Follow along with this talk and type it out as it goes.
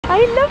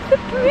I love the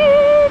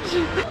bridge.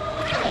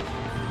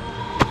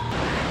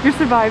 You're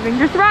surviving.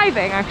 You're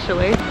thriving,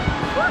 actually.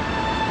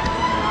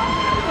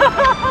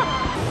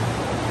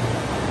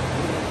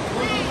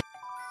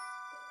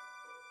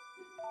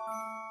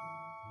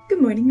 Good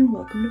morning and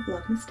welcome to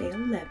Vlogmas Day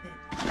 11.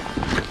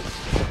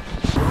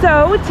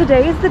 So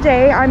today is the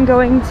day I'm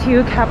going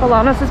to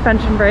Capilano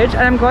Suspension Bridge, and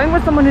I'm going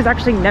with someone who's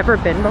actually never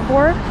been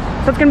before.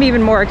 So it's gonna be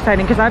even more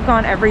exciting because I've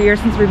gone every year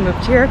since we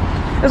moved here.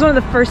 It was one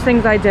of the first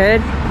things I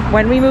did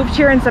when we moved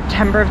here in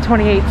September of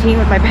 2018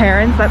 with my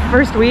parents that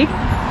first week.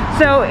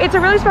 So it's a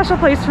really special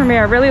place for me.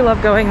 I really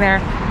love going there.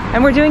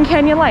 And we're doing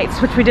Canyon Lights,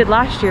 which we did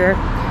last year,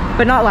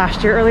 but not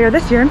last year, earlier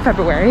this year in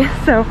February.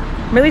 So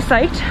I'm really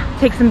psyched.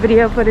 Take some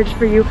video footage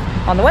for you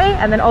on the way,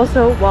 and then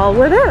also while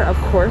we're there, of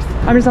course.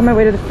 I'm just on my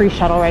way to the free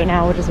shuttle right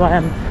now, which is why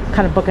I'm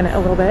kind of booking it a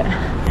little bit.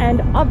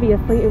 And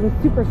obviously it was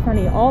super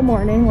sunny all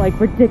morning, like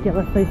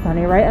ridiculously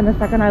sunny, right? And the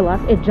second I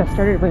left, it just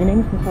started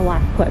raining since the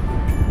last clip.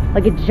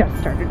 Like it just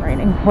started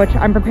raining, which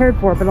I'm prepared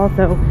for, but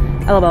also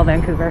LOL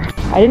Vancouver.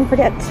 I didn't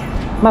forget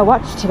my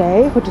watch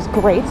today, which is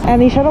great.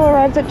 And the shuttle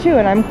arrives at 2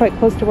 and I'm quite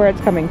close to where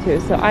it's coming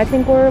to. So I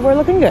think we're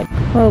looking good.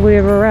 Well, we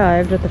have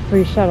arrived at the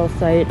free shuttle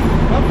site.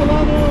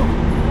 Capilano.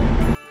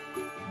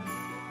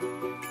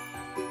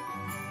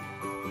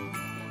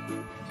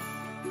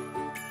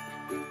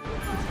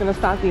 It's gonna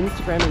start the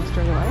Instagram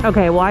straight away.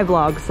 Okay, well I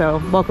vlog,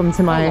 so welcome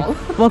to my,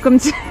 welcome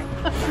to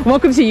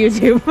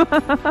YouTube.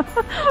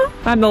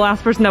 I'm the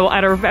last person that will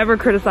ever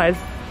criticize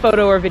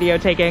photo or video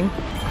taking.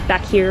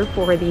 Back here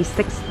for the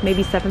 6th,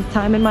 maybe 7th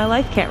time in my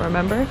life, can't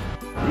remember.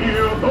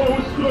 Hear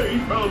those sleigh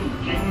bells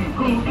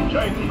jingle,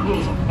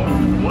 jangle,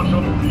 oh, what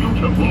a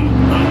beautiful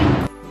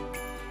sight.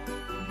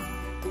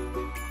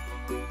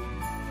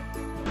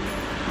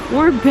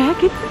 We're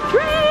back at the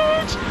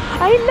bridge!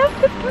 I love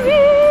the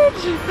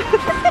bridge!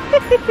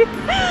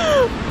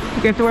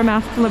 We have to wear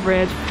masks on the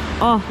bridge.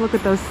 Oh, look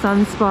at those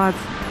sunspots.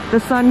 The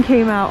sun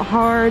came out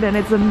hard and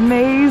it's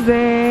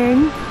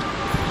amazing.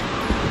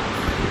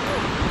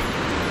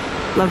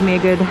 Love me a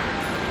good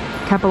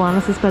Capilano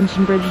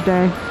Suspension Bridge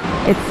day.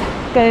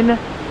 It's been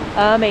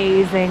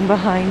amazing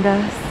behind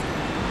us.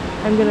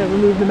 I'm gonna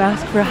remove the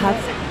mask for a hot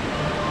second.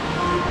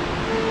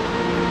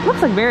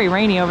 Looks like very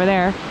rainy over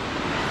there.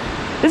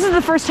 This is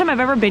the first time I've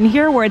ever been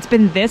here where it's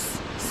been this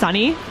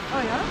sunny.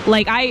 Oh yeah?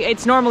 Like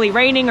it's normally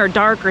raining or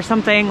dark or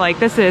something. Like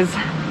this is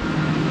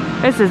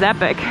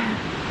epic.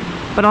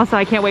 But also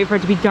I can't wait for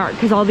it to be dark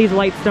because all these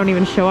lights don't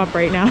even show up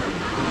right now.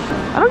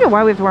 I don't get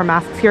why we have to wear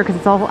masks here because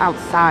it's all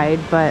outside,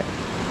 but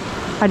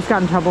I just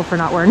got in trouble for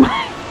not wearing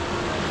mine.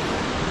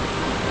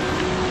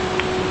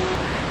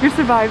 You're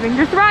surviving.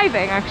 You're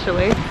thriving,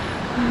 actually.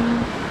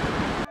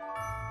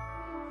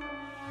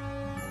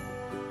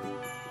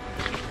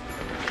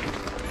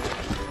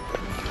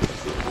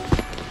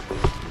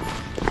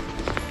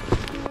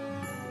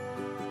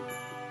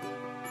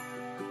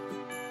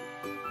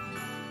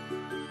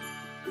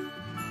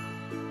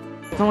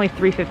 It's only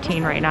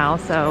 3:15 right now,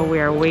 so we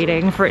are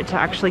waiting for it to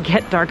actually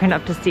get dark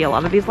enough to see a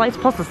lot of these lights.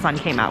 Plus the sun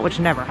came out, which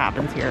never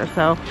happens here.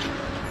 So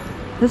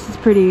this is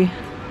pretty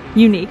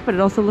unique, but it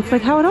also looks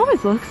like how it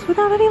always looks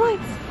without any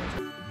lights.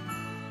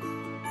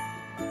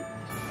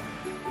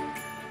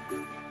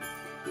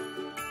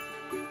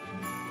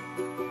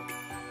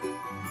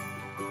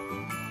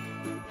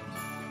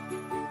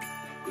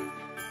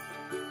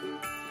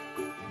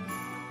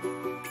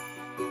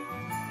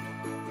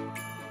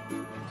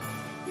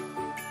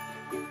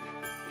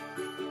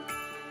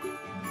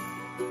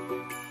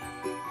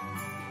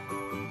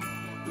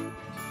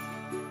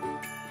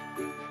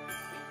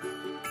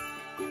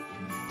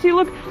 See,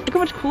 look how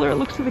much cooler it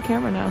looks through the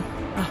camera now.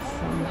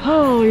 Awesome.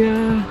 Oh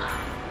yeah.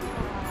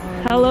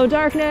 Hello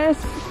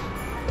darkness,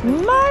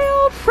 my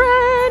old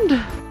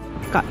friend.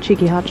 Got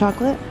cheeky hot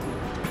chocolate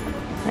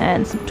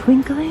and some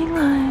twinkling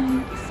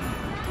lights.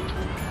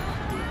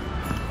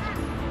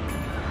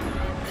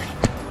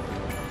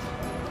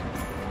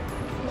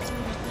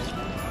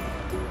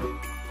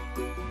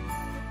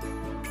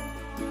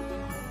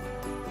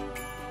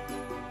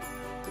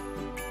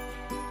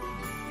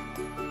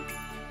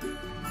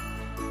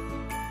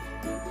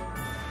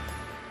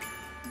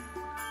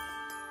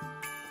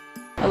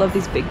 I love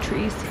these big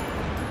trees.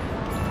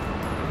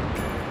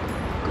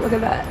 Look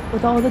at that,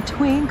 with all the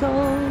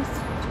twinkles.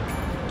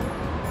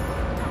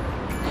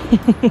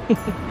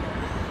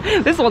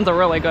 This one's a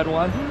really good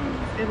one.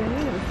 It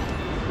is.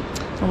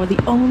 And we're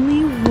the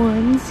only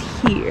ones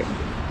here.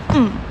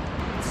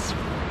 It's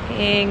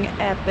freaking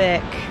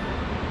epic.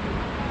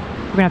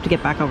 We're gonna have to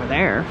get back over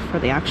there for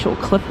the actual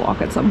cliff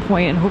walk at some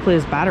point, and hopefully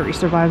this battery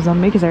survives on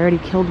me because I already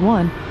killed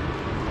one.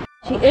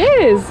 She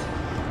is!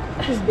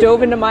 Just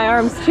dove into my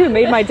arms too,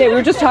 made my day. We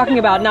were just talking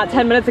about, not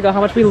 10 minutes ago,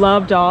 how much we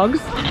love dogs.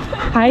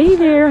 Hi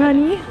there,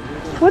 honey.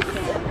 What's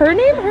her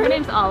name? Her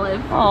name's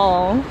Olive.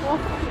 Oh,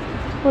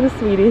 what a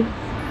sweetie.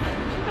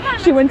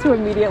 She went to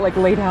immediate like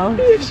lay down.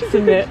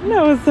 Submit.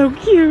 That was so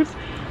cute.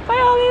 Bye,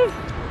 Olive.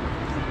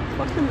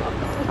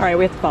 All right,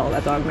 we have to follow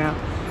that dog now.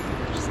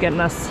 Just getting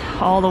us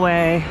all the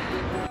way.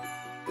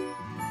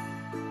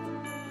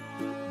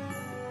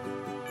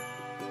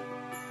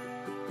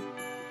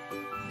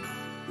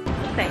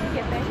 Thank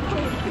you, thank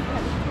you.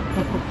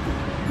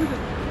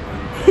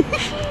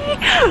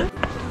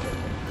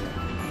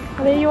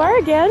 Well, there you are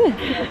again.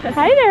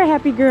 Hi there,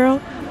 happy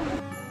girl.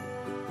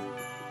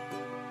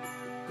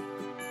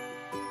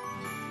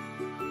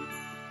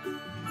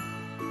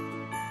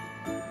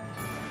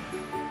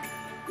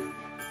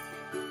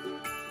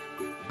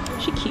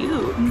 She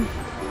cute.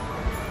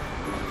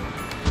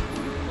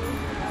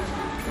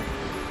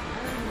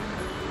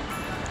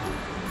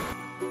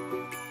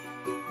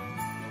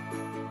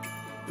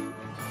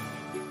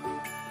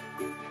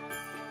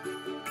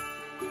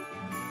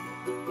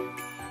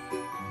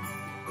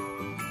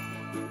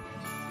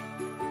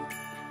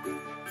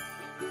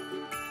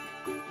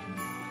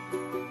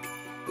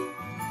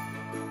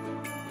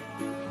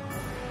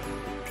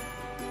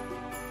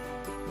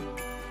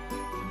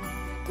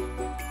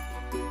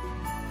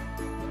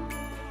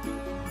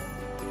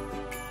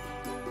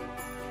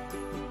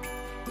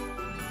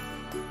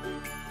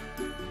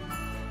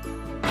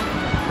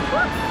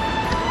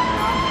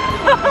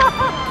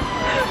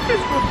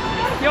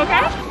 You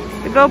okay?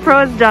 The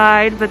GoPro has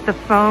died, but the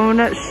phone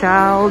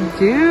shall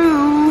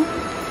do.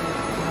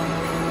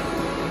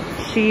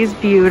 She's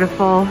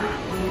beautiful.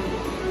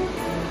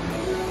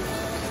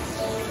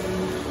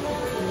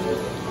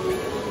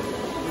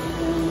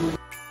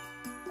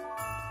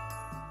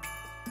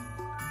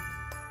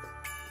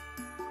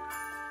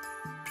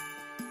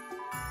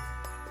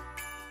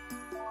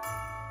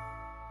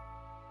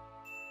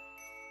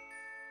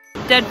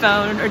 Dead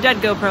phone, or dead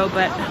GoPro,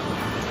 but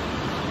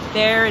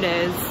there it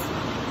is.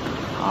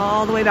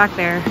 All the way back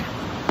there.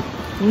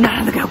 Not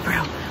on the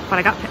GoPro, but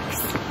I got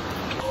pics.